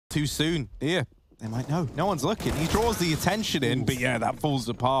too soon. Here, they might know. No one's looking. He draws the attention in, but yeah, that falls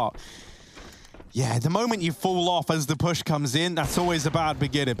apart. Yeah, the moment you fall off as the push comes in, that's always a bad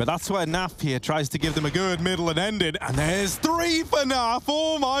beginning. But that's where NAF here tries to give them a good middle and ending. And there's 3 for NAF.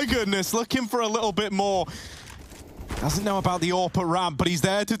 Oh my goodness, looking for a little bit more. Doesn't know about the AWP ramp, but he's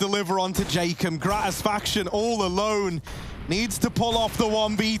there to deliver onto Jacob. Gratisfaction all alone. Needs to pull off the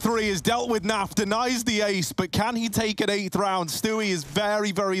 1v3. Has dealt with NAF, denies the ace, but can he take an 8th round? Stewie is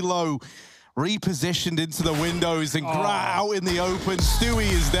very, very low. Repositioned into the windows and Grat out in the open.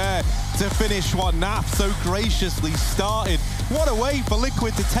 Stewie is there to finish what NAF so graciously started. What a way for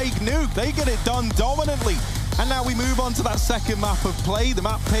Liquid to take Nuke. They get it done dominantly. And now we move on to that second map of play, the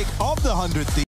map pick of the 100 Thieves.